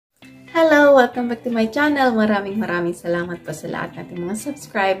Welcome back to my channel. Maraming salamat po sa lahat nating mga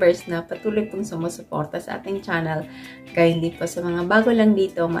subscribers na patuloy pong sumusuporta sa ating channel. Gayun din po sa mga bago lang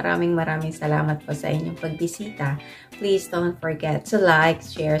dito, maraming salamat po sa inyong pagbisita. Please don't forget to like,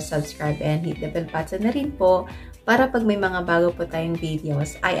 share, subscribe, and hit the bell button na rin po para pag may mga bago po tayong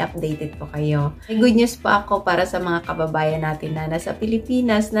videos, ay updated po kayo. May good news po ako para sa mga kababayan natin na nasa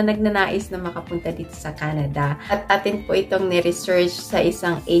Pilipinas na nagnanais na makapunta dito sa Canada. At atin po itong nire-research sa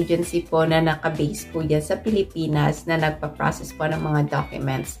isang agency po na naka-base po dyan sa Pilipinas na nagpa-process po ng mga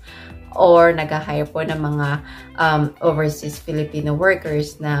documents or nag-hire po ng mga overseas Filipino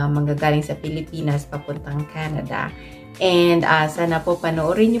workers na manggagaling sa Pilipinas papuntang Canada. And sana po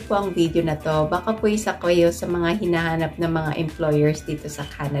panoorin niyo po ang video na to. Baka po isa kayo sa mga hinahanap ng mga employers dito sa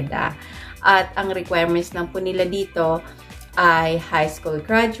Canada. At ang requirements lang po nila dito ay high school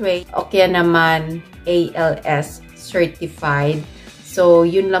graduate o kaya naman ALS certified. So,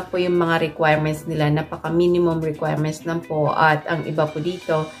 yun lang po yung mga requirements nila. Napaka-minimum requirements lang po. At ang iba po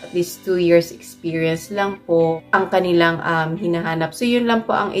dito, at least 2 years experience lang po ang kanilang hinahanap. So, yun lang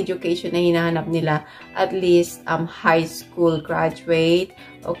po ang education na hinahanap nila. At least high school graduate.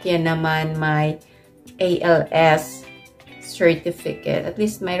 O kaya naman may ALS certificate. At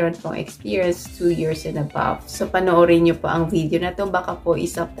least mayroon pong experience 2 years and above. So, panoorin nyo po ang video na to. Baka po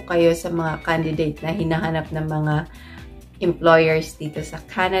isa po kayo sa mga candidate na hinahanap ng mga employers dito sa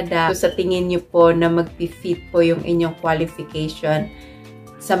Canada. So, sa tingin nyo po na mag-fit po yung inyong qualification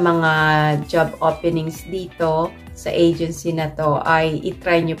sa mga job openings dito sa agency na to, ay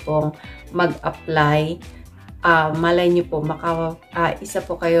itry nyo pong mag-apply. Malay nyo po, isa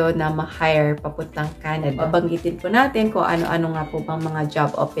po kayo na ma-hire papuntang Canada. Babanggitin po natin kung ano-ano nga po bang mga job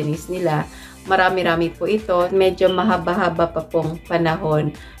openings nila. Marami-rami po ito. Medyo mahaba-haba pa pong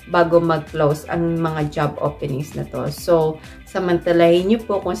panahon bago mag-close ang mga job openings na to. So, samantalahin nyo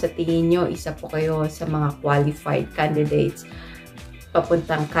po kung sa tingin nyo, isa po kayo sa mga qualified candidates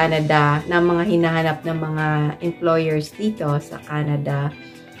papuntang Canada na mga hinahanap ng mga employers dito sa Canada,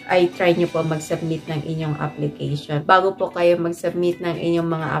 ay try nyo po mag-submit ng inyong application. Bago po kayo mag-submit ng inyong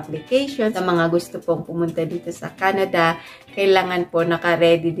mga application sa mga gusto pong pumunta dito sa Canada, kailangan po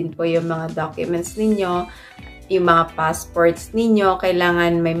naka-ready din po yung mga documents ninyo, yung mga passports ninyo.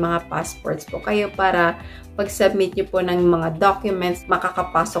 Kailangan may mga passports po kayo para pag-submit nyo po ng mga documents,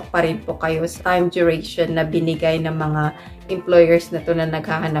 makakapasok pa rin po kayo sa time duration na binigay ng mga employers na to na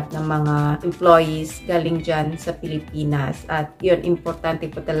naghahanap ng mga employees galing dyan sa Pilipinas. At yun, importante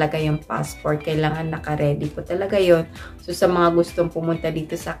po talaga yung passport. Kailangan naka-ready po talaga yun. So, sa mga gustong pumunta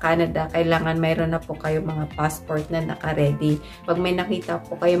dito sa Canada, kailangan mayroon na po kayo mga passport na naka-ready. Pag may nakita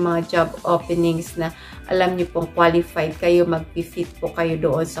po kayo mga job openings na alam nyo pong qualified kayo, mag-fit po kayo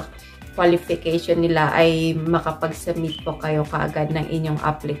doon sa qualification nila, ay makapag-submit po kayo kaagad ng inyong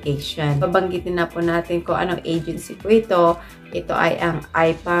application. Babanggitin na po natin kung anong agency po ito. Ito ay ang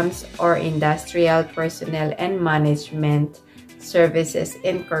IPAMS or Industrial Personnel and Management Services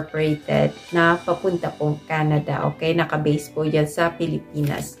Incorporated na papunta pong Canada. Okay, naka-base po dyan sa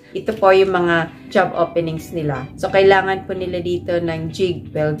Pilipinas. Ito po yung mga job openings nila. So, kailangan po nila dito ng jig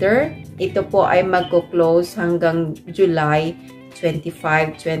welder. Ito po ay magko-close hanggang July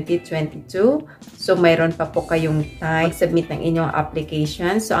 25, 2022. So, mayroon pa po kayong time mag-submit ng inyong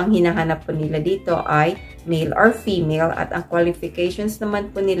application. So, ang hinahanap po nila dito ay male or female. At ang qualifications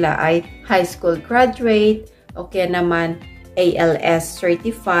naman po nila ay high school graduate, o kaya naman ALS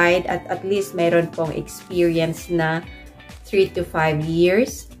certified, at least mayroon pong experience na 3 to 5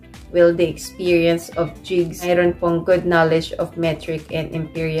 years. Will the experience of jigs. Mayroon pong good knowledge of metric and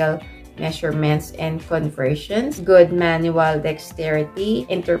imperial measurements and conversions, good manual dexterity,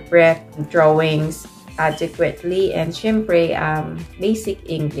 interpret drawings adequately, and syempre, basic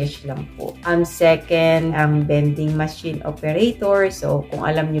English lang po. Second, ang vending machine operator. So, kung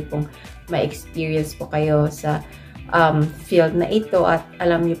alam niyo pong ma-experience po kayo sa field na ito at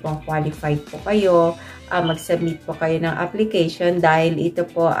alam niyo pong qualified po kayo, mag-submit po kayo ng application dahil ito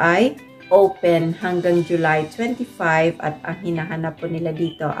po ay open hanggang July 25 at ang hinahanap po nila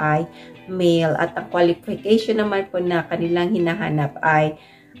dito ay male at ang qualification naman po na kanilang hinahanap ay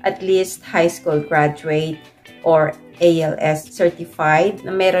at least high school graduate or ALS certified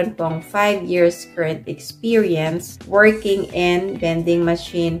na meron pong 5 years current experience working in vending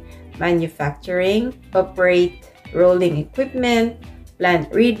machine manufacturing, operate rolling equipment,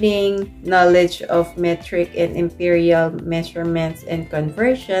 plant reading, knowledge of metric and imperial measurements and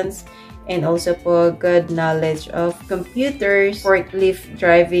conversions, and also po good knowledge of computers. Forklift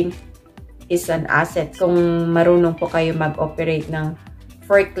driving is an asset. Kung marunong po kayo mag-operate ng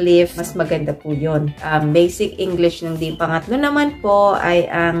forklift, mas maganda po yun. Basic English ng din. Pangatlo naman po ay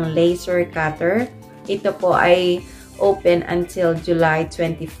ang laser cutter. Ito po ay open until July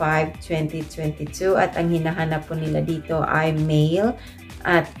 25, 2022 at ang hinahanap po nila dito ay male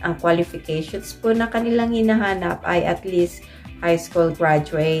at ang qualifications po na kanilang hinahanap ay at least high school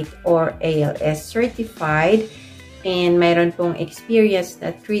graduate or ALS certified and mayroon pong experience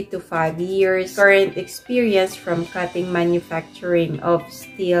na 3 to 5 years current experience from cutting manufacturing of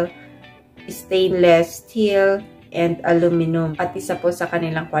steel, stainless steel, and aluminum. At isa po sa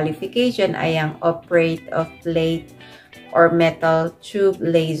kanilang qualification ay ang operate of plate or metal tube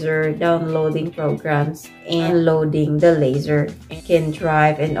laser downloading programs and loading the laser. Can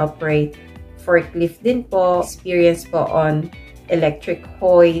drive and operate forklift din po. Experience po on electric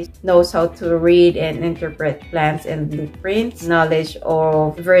hoist. Knows how to read and interpret plans and blueprints. Knowledge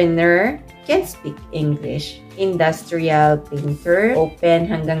of Verner. Can speak English. Industrial painter. Open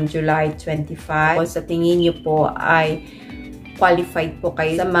hanggang July 25. Kung sa tingin nyo po ay qualified po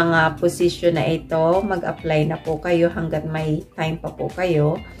kayo sa mga position na ito, mag-apply na po kayo hanggat may time pa po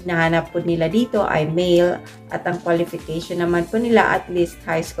kayo. Hinahanap po nila dito ay male at ang qualification naman po nila at least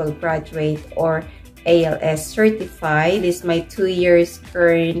high school graduate or ALS certified. Is my 2 years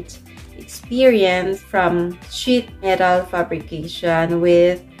current experience from sheet metal fabrication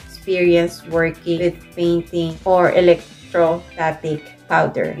with experience working with painting or electrostatic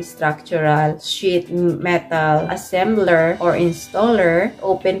powder, structural sheet metal assembler or installer.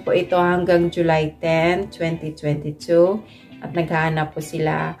 Open po ito hanggang July 10, 2022 at naghahanap po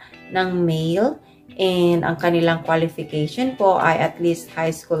sila ng male and ang kanilang qualification po ay at least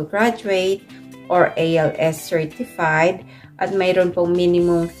high school graduate or ALS certified at mayroon pong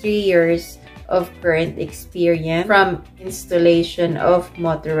minimum 3 years of current experience from installation of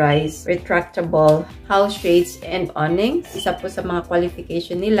motorized retractable house shades and awnings. Isa po sa mga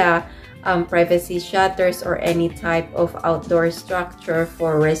qualification nila, privacy shutters or any type of outdoor structure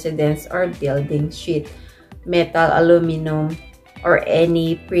for residence or building, sheet metal, aluminum, or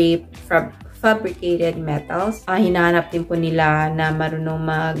any prefabricated metals. Hinahanap din po nila na marunong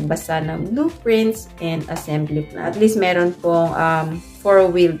magbasa ng blueprints and assembly plan. At least meron pong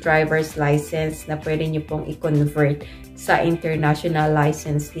 4-wheel driver's license na pwede nyo pong i-convert sa international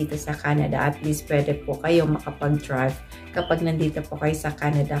license dito sa Canada. At least pwede po kayo makapag-drive kapag nandito po kayo sa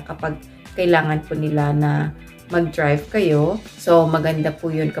Canada. Kapag kailangan po nila na mag-drive kayo. So, maganda po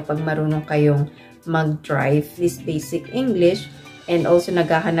yun kapag marunong kayong mag-drive. This basic English. And also,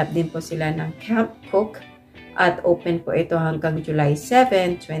 naghahanap din po sila ng camp cook. At open po ito hanggang July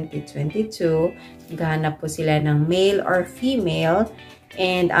 7, 2022. Naghahanap po sila ng male or female.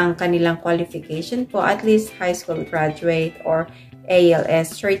 And ang kanilang qualification po, at least high school graduate or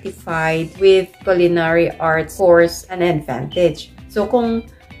ALS certified with culinary arts course an advantage. So, kung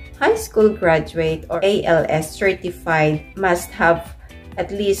high school graduate or ALS certified must have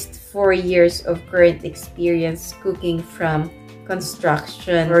at least 4 years of current experience cooking from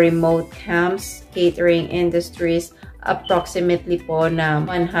construction, remote camps, catering industries, approximately po na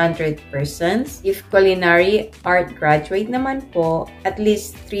 100%. If culinary art graduate naman po, at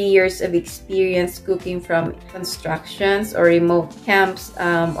least 3 years of experience cooking from constructions or remote camps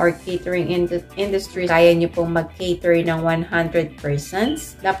or catering industries, kaya nyo pong mag-cater ng 100%.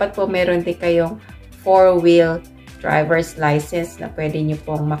 Dapat po meron din kayong 4-wheel driver's license na pwede nyo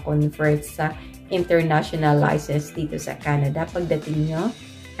pong ma-convert sa international license dito sa Canada pagdating nyo.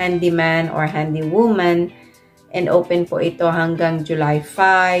 Handyman or handywoman. And open po ito hanggang July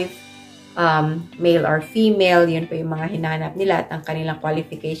 5. Male or female, yun po yung mga hinahanap nila. At ang kanilang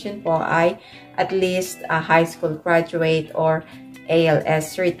qualification po ay at least a high school graduate or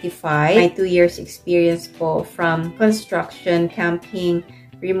ALS certified. May 2 years experience po from construction, camping,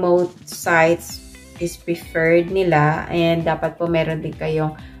 remote sites is preferred nila. And dapat po meron din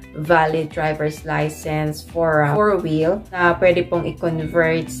kayong valid driver's license for 4-wheel na pwede pong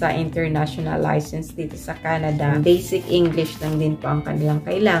i-convert sa international license dito sa Canada. Basic English lang din po ang kanilang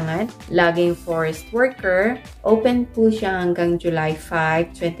kailangan. Logging forest worker. Open po siya hanggang July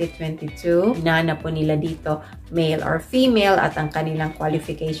 5, 2022. Hinahanap po nila dito male or female at ang kanilang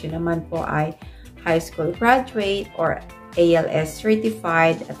qualification naman po ay high school graduate or ALS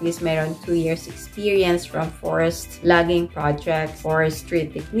certified, at least meron 2 years experience from forest logging project,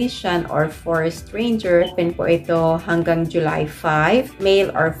 forestry technician, or forest ranger. Open po ito hanggang July 5.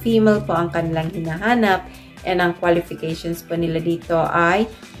 Male or female po ang kanilang hinahanap. And ang qualifications po nila dito ay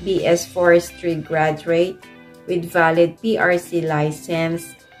BS Forestry graduate with valid PRC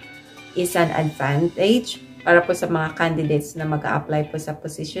license is an advantage. para po sa mga candidates na mag-a-apply po sa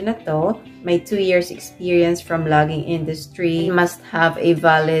position na to. May 2 years experience from logging industry. You must have a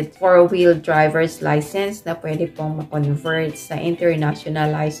valid 4-wheel driver's license na pwede pong ma-convert sa international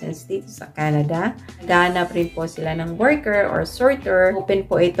license dito sa Canada. Naghahanap rin po sila ng worker or sorter. Open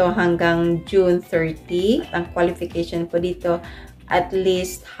po ito hanggang June 30. Ang qualification po dito, at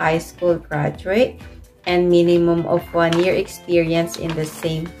least high school graduate and minimum of 1 year experience in the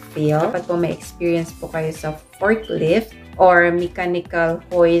same field. Dapat po may experience po kayo sa forklift or mechanical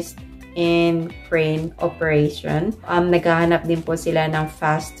hoist and crane operation. Naghahanap din po sila ng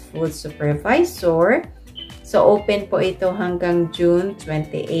fast food supervisor. So, open po ito hanggang June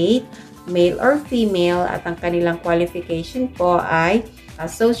 28, male or female, at ang kanilang qualification po ay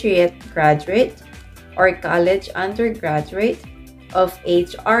associate graduate or college undergraduate of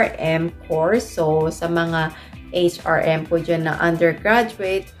HRM course. So, sa mga HRM po dyan na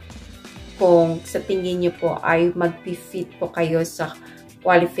undergraduate, kung sa tingin nyo po ay mag-fit po kayo sa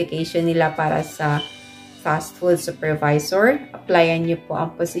qualification nila para sa fast food supervisor, applyan nyo po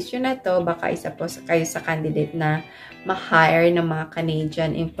ang position na to. Baka isa po kayo sa candidate na ma-hire ng mga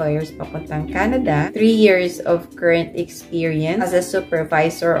Canadian employers papuntang Canada. 3 years of current experience as a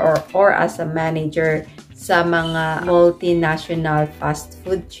supervisor or as a manager sa mga multinational fast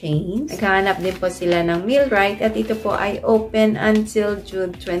food chains. Naghahanap din po sila ng millwright at ito po ay open until June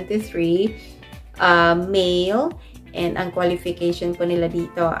 23, male. And ang qualification po nila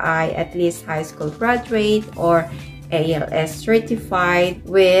dito ay at least high school graduate or ALS certified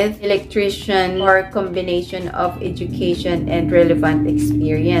with electrician or combination of education and relevant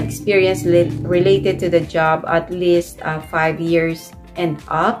experience. Experience related to the job at least 5 years and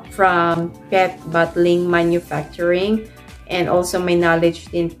up from pet bottling manufacturing, and also may knowledge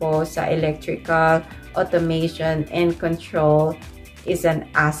din po sa electrical, automation, and control is an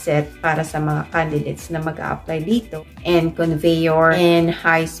asset para sa mga candidates na mag-a-apply dito. And conveyor and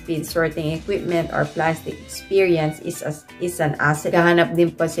high-speed sorting equipment or plastic experience is an asset. Gahanap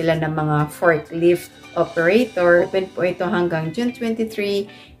din po sila ng mga forklift operator. Open po ito hanggang June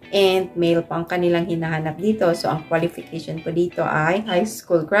 23 and male po ang kanilang hinahanap dito. So, ang qualification po dito ay high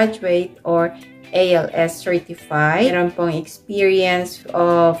school graduate or ALS certified. Meron pong experience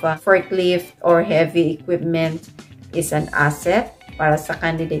of forklift or heavy equipment is an asset para sa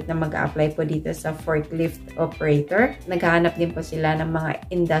candidate na mag-apply po dito sa forklift operator. Naghahanap din po sila ng mga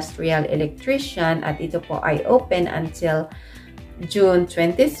industrial electrician at ito po ay open until June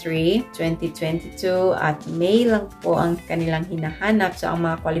 23, 2022 at May lang po ang kanilang hinahanap. So, ang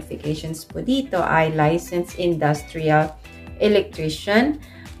mga qualifications po dito ay licensed industrial electrician,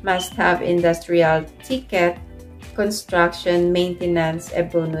 must have industrial ticket, construction, maintenance, a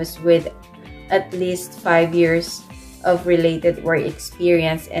bonus with at least 5 years of related work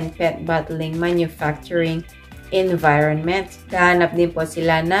experience and pet bottling manufacturing environment. Gahanap din po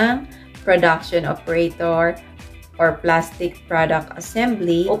sila ng production operator or plastic product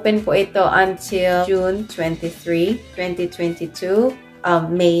assembly. Open po ito until June 23, 2022.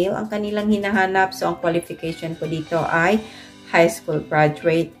 Male ang kanilang hinahanap. So, ang qualification po dito ay high school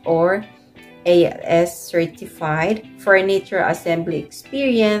graduate or ALS certified. Furniture assembly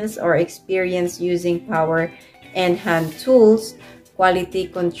experience or experience using power and hand tools. Quality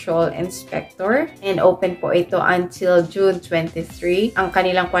Control Inspector. And open po ito until June 23. Ang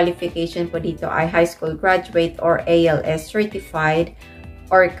kanilang qualification po dito ay high school graduate or ALS certified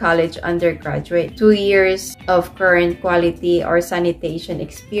or college undergraduate. 2 years of current quality or sanitation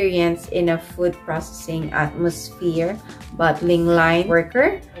experience in a food processing atmosphere. Bottling line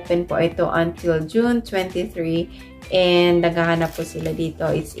worker. Open po ito until June 23. And naghahanap po sila dito.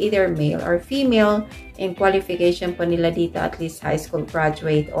 It's either male or female. And qualification po nila dito at least high school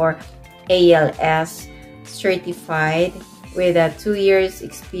graduate or ALS certified with a 2 years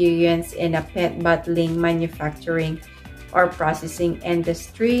experience in a pet bottling manufacturing or processing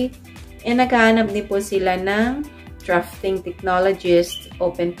industry. And naghahanap din po sila ng drafting technologist.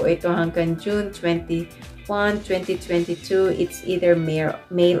 Open po ito hanggang June 21, 2022. It's either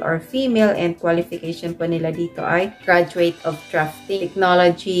male or female and qualification po nila dito ay graduate of drafting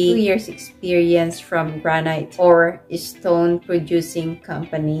technology, 2 years experience from granite or stone producing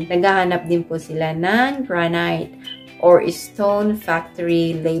company. Naghahanap din po sila ng granite or stone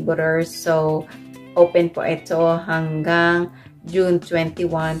factory laborers. So, open po ito hanggang June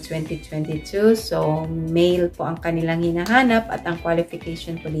 21, 2022. So, male po ang kanilang hinahanap at ang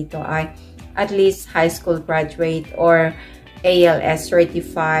qualification po dito ay at least high school graduate or ALS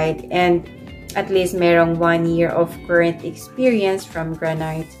certified and at least merong 1 year of current experience from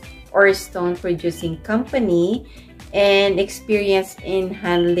granite or stone producing company and experience in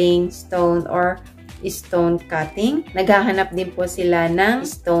handling stone or stone cutting. Naghahanap din po sila ng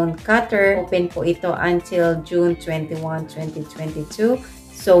stone cutter. Open po ito until June 21, 2022.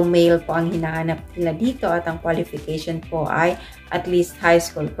 So, male po ang hinahanap nila dito at ang qualification po ay at least high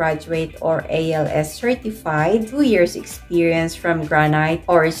school graduate or ALS certified, 2 years experience from granite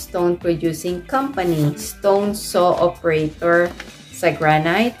or stone producing company, stone saw operator sa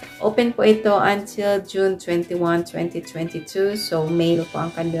granite. Open po ito until June 21, 2022. So, male po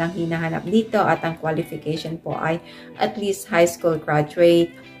ang kanilang hinahanap dito at ang qualification po ay at least high school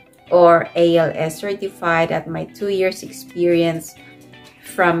graduate or ALS certified at may 2 years experience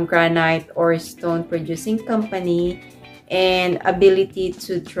from granite or stone producing company, and ability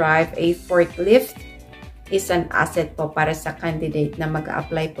to drive a forklift is an asset po para sa candidate na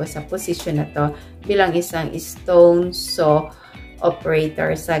mag-apply po sa position na to bilang isang stone saw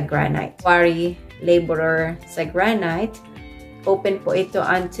operator sa granite. Quarry laborer sa granite. Open po ito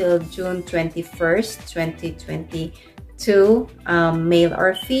until June 21st, 2022. Male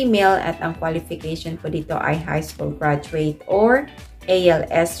or female at ang qualification po dito ay high school graduate or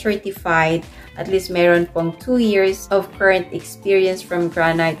ALS certified. At least meron pong 2 years of current experience from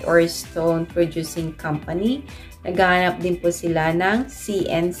granite or stone producing company. Naghahanap din po sila ng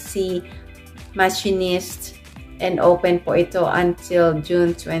CNC machinist and open po ito until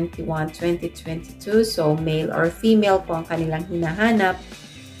June 21, 2022. So, male or female po ang kanilang hinahanap.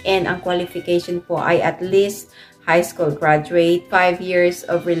 And ang qualification po ay at least high school graduate, 5 years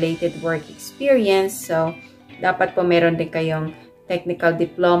of related work experience. So, dapat po meron din kayong technical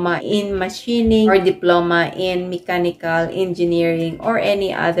diploma in machining or diploma in mechanical engineering or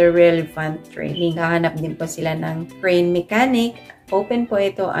any other relevant training. Hahanap din po sila ng crane mechanic. Open po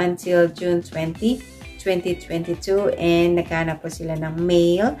ito until June 20, 2022 and naghahanap po sila ng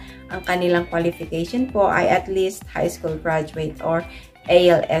male. Ang kanilang qualification po ay at least high school graduate or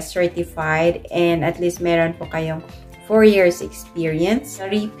ALS certified and at least meron po kayong 4 years experience.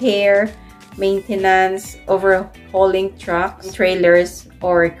 Repair, maintenance, overhauling trucks, trailers,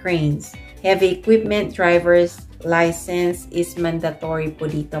 or cranes. Heavy equipment driver's license is mandatory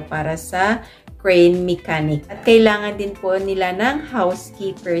po dito para sa crane mechanic. At kailangan din po nila ng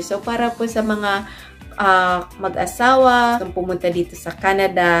housekeeper. So, para po sa mga mag-asawa, kung pumunta dito sa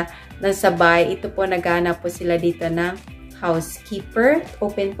Canada, ng sabay, ito po naghanap po sila dito ng housekeeper.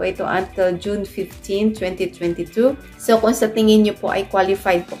 Open po ito until June 15, 2022. So, kung sa tingin nyo po ay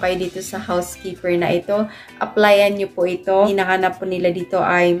qualified po kayo dito sa housekeeper na ito, applyan nyo po ito. Hinahanap po nila dito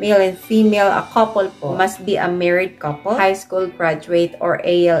ay male and female, a couple po. Must be a married couple, high school graduate or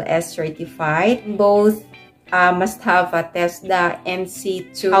ALS certified. Both must have a TESDA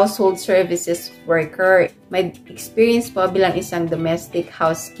NC2 household services worker. May experience po bilang isang domestic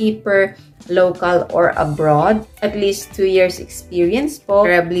housekeeper, local or abroad. At least 2 years experience po.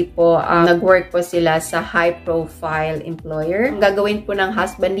 Preferably po, nag-work po sila sa high-profile employer. Ang gagawin po ng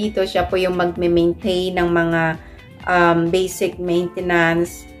husband dito, siya po yung magme-maintain ng mga basic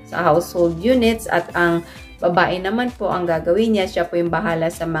maintenance sa household units at ang babae naman po ang gagawin niya. Siya po yung bahala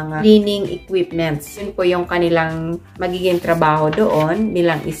sa mga cleaning equipments. Yun po yung kanilang magiging trabaho doon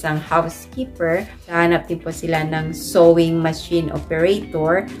bilang isang housekeeper. Hahanap din po sila ng sewing machine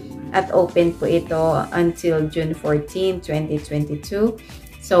operator at open po ito until June 14, 2022.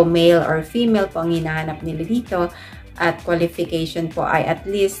 So, male or female po ang hinahanap nila dito. At qualification po ay at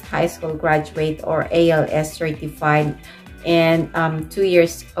least high school graduate or ALS certified and 2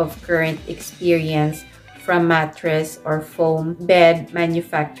 years of current experience from mattress or foam bed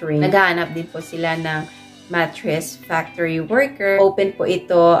manufacturing. Naghahanap din po sila ng mattress factory worker. Open po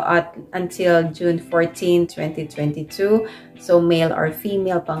ito at until June 14, 2022. So, male or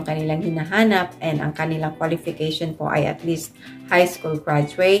female po ang kanilang hinahanap and ang kanilang qualification po ay at least high school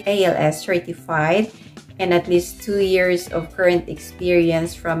graduate, ALS certified, and at least 2 years of current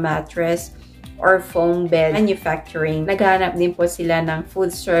experience from mattress or foam bed manufacturing. Naghahanap din po sila ng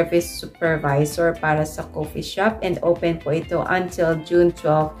food service supervisor para sa coffee shop and open po ito until June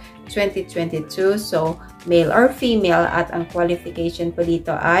 12, 2022. So, male or female at ang qualification po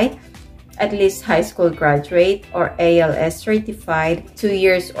dito ay at least high school graduate or ALS certified, 2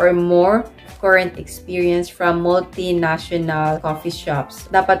 years or more current experience from multinational coffee shops.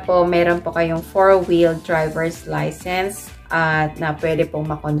 Dapat po meron po kayong 4-wheel driver's license at na pwede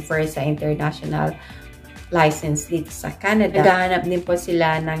pong makonfer sa international license dito sa Canada. Naghahanap din po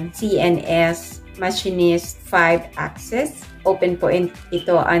sila ng CNS Machinist 5-axis. Open po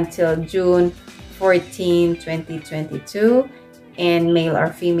ito until June 14, 2022. And male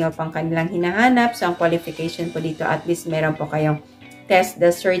or female pang kanilang hinahanap. So, ang qualification po dito, at least meron po kayong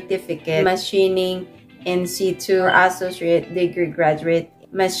TESDA certificate, machining, NC2, associate degree graduate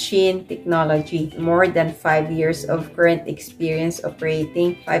machine technology. More than 5 years of current experience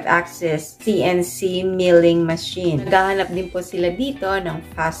operating 5-axis CNC milling machine. Naghahanap din po sila dito ng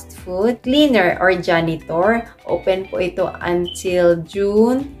fast food, cleaner or janitor. Open po ito until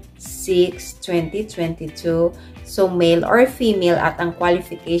June 6, 2022. So, male or female at ang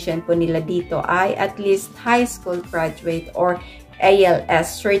qualification po nila dito ay at least high school graduate or ALS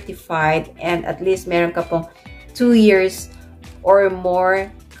certified and at least meron ka pong 2 years or more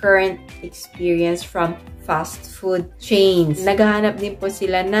current experience from fast food chains. Naghahanap din po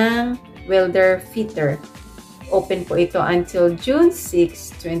sila ng welder fitter. Open po ito until June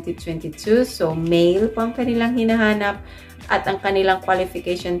 6, 2022. So, male po ang kanilang hinahanap at ang kanilang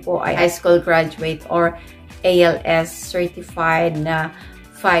qualification po ay high school graduate or ALS certified na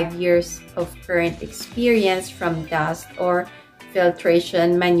 5 years of current experience from dust or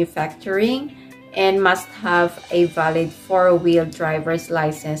filtration manufacturing and must have a valid 4-wheel driver's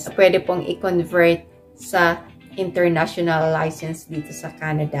license. Pwede pong i-convert sa international license dito sa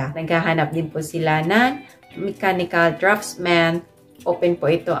Canada. Naghahanap din po sila ng mechanical draftsman. Open po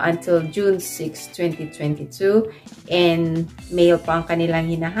ito until June 6, 2022. And male po ang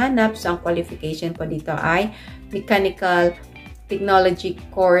kanilang hinahanap. So, ang qualification po dito ay mechanical technology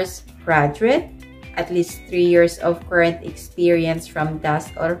course graduate. At least 3 years of current experience from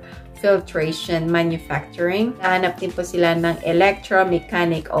dust or filtration manufacturing. Hanap din po sila ng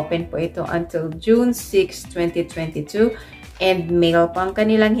electromechanic. Open po ito until June 6, 2022. And male po ang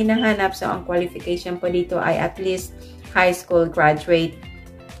kanilang hinahanap. So, ang qualification po dito ay at least high school graduate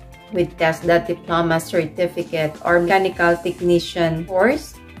with TESDA diploma certificate or mechanical technician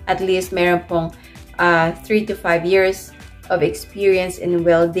course. At least meron pong 3 to 5 years of experience in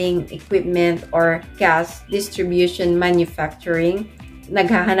welding equipment or gas distribution manufacturing.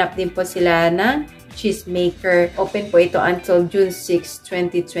 Naghahanap din po sila ng cheesemaker. Open po ito until June 6,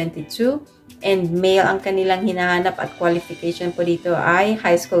 2022. And male ang kanilang hinahanap at qualification po dito ay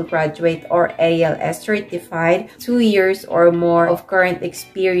high school graduate or ALS certified, 2 years or more of current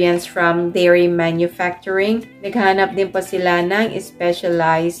experience from dairy manufacturing. Naghahanap din po sila ng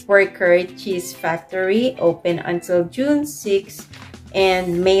specialized worker cheese factory. Open until June 6.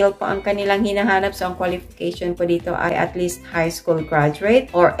 And male po ang kanilang hinahanap. So, ang qualification po dito ay at least high school graduate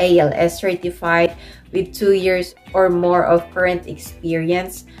or ALS certified with 2 years or more of current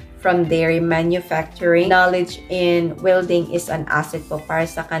experience from dairy manufacturing. Knowledge in welding is an asset po para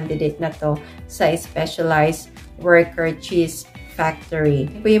sa candidate na to sa specialized worker cheese factory.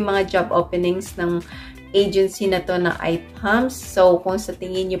 Ito po yung mga job openings ng agency na to na IPAMS. So, kung sa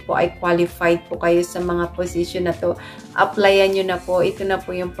tingin nyo po ay qualified po kayo sa mga position na to, applyan nyo na po. Ito na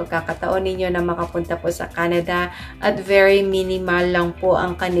po yung pagkakataon ninyo na makapunta po sa Canada at very minimal lang po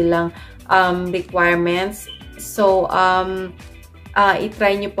ang kanilang requirements. So,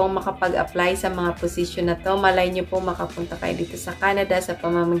 i-try nyo pong makapag-apply sa mga position na to. Malay nyo po makapunta kayo dito sa Canada sa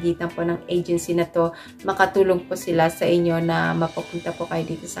pamamagitan po ng agency na to. Makatulong po sila sa inyo na mapapunta po kayo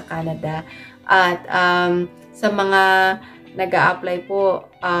dito sa Canada. At sa mga nag-a-apply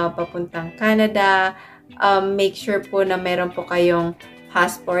po papuntang Canada, make sure po na meron po kayong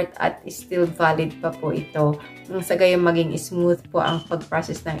passport at still valid pa po ito. Sa gayon maging smooth po ang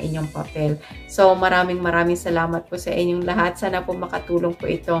pag-process ng inyong papel. So, maraming salamat po sa inyong lahat. Sana po makatulong po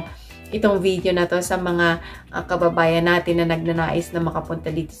itong video na to sa mga kababayan natin na nagnanais na makapunta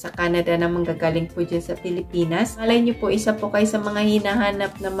dito sa Canada na manggagaling po dyan sa Pilipinas. Malay nyo po, isa po kayo sa mga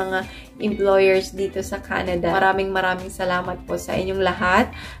hinahanap ng mga employers dito sa Canada. Maraming salamat po sa inyong lahat.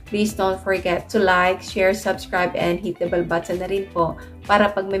 Please don't forget to like, share, subscribe, and hit the bell button na rin po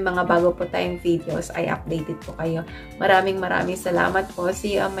para pag may mga bago po tayong videos ay updated po kayo. Maraming salamat po.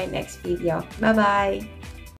 See you on my next video. Bye-bye!